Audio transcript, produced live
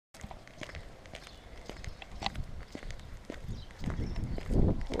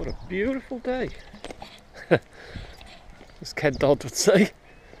beautiful day. As Ken Dodd would say.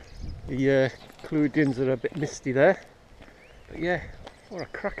 The Clwydins are a bit misty there. But yeah, what a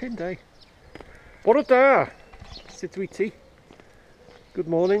cracking day. Bore da! Sut wyt ti? Good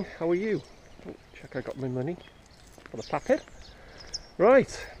morning, how are you? Oh, check I got my money for the papur.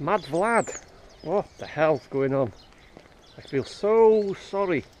 Right, Mad Vlad. What the hell's going on? I feel so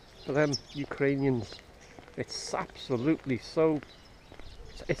sorry for them Ukrainians. It's absolutely so...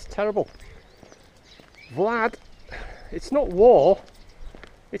 It's terrible. Vlad, it's not war,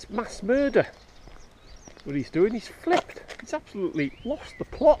 it's mass murder. What he's doing, he's flipped. He's absolutely lost the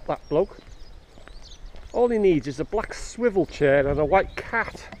plot, that bloke. All he needs is a black swivel chair and a white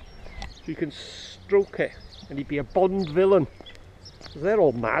cat so you can stroke it and he'd be a Bond villain. They're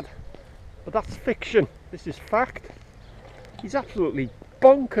all mad, but that's fiction. This is fact. He's absolutely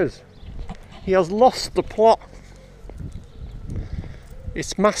bonkers. He has lost the plot.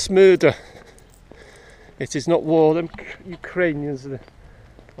 It's mass murder. It is not war. Them Ukrainians and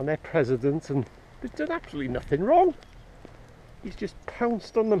their president, and they've done absolutely nothing wrong. He's just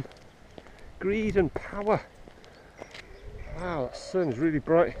pounced on them. Greed and power. Wow, that sun's really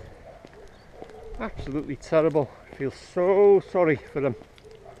bright. Absolutely terrible. I feel so sorry for them.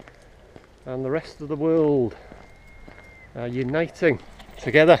 And the rest of the world are uniting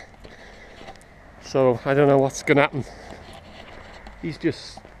together. So I don't know what's going to happen. He's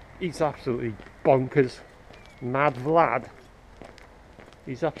absolutely bonkers. Mad Vlad.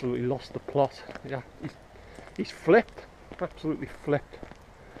 He's absolutely lost the plot. Yeah, he's flipped. Absolutely flipped.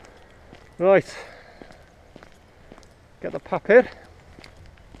 Right. Get the papur.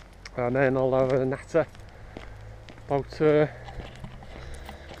 And then I'll have a natter about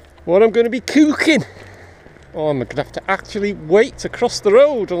what I'm going to be cooking. Oh, I'm going to have to actually wait to cross the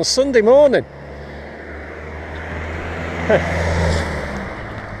road on a Sunday morning.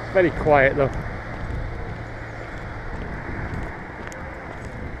 Very quiet though.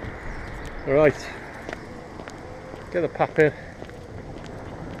 Right, get the papur.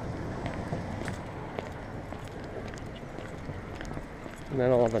 And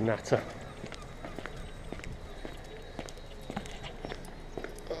then I'll have a natter.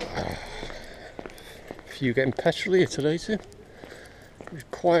 A few getting petrol here today too. It was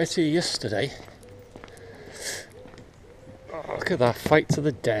quiet here yesterday. Oh, look at that fight to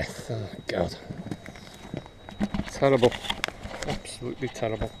the death. Oh God. Terrible. Absolutely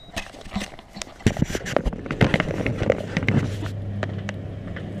terrible.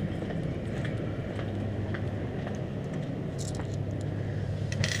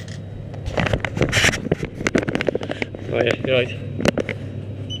 Oh yeah, you're right.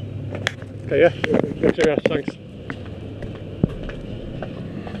 Okay, yeah, thanks.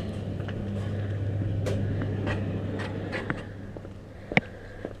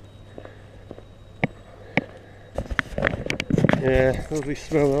 Yeah, lovely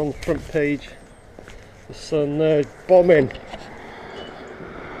smell on the front page. The sun there bombing.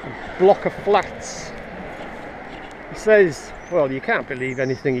 A block of flats. He says, well, you can't believe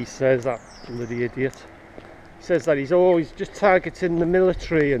anything he says, that bloody idiot. He says that he's always just targeting the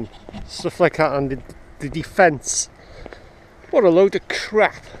military and stuff like that and the defence. What a load of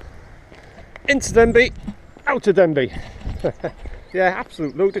crap. Into Denby, out of Denby. Yeah,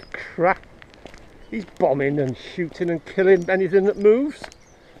 absolute load of crap. He's bombing and shooting and killing anything that moves.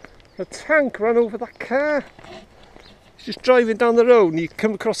 A tank ran over that car. He's just driving down the road and you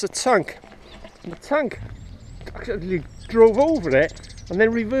come across a tank. And the tank actually drove over it and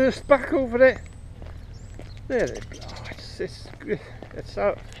then reversed back over it. There it is. Oh, it's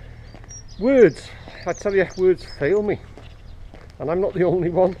out. Words, I tell you, words fail me. And I'm not the only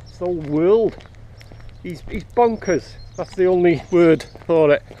one, it's the whole world. He's bonkers. That's the only word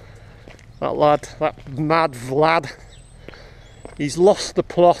for it. That lad, that Mad Vlad. He's lost the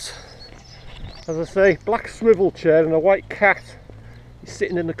plot. As I say, black swivel chair and a white cat. He's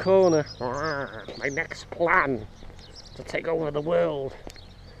sitting in the corner. My next plan, to take over the world.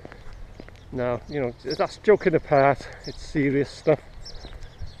 No, you know, that's joking apart, it's serious stuff.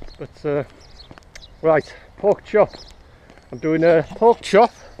 But, right, pork chop. I'm doing a pork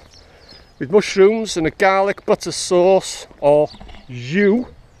chop with mushrooms and a garlic butter sauce, or jus,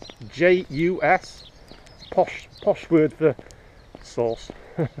 J-U-S, posh word for sauce.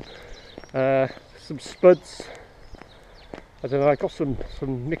 Some spuds, I don't know, I got some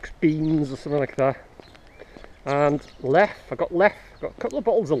mixed beans or something like that. And Lef, I got a couple of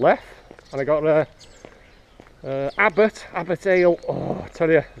bottles of Lef. And I got Abbott Ale. Oh, I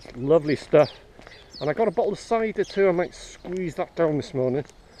tell you, it's lovely stuff. And I got a bottle of cider too. I might squeeze that down this morning.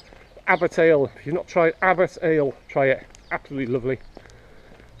 Abbott Ale. If you've not tried Abbott Ale, try it. Absolutely lovely.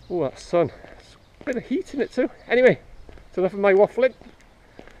 Oh, that sun. It's a bit of heat in it too. Anyway, it's enough of my waffling.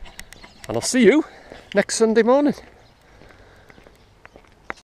 And I'll see you next Sunday morning.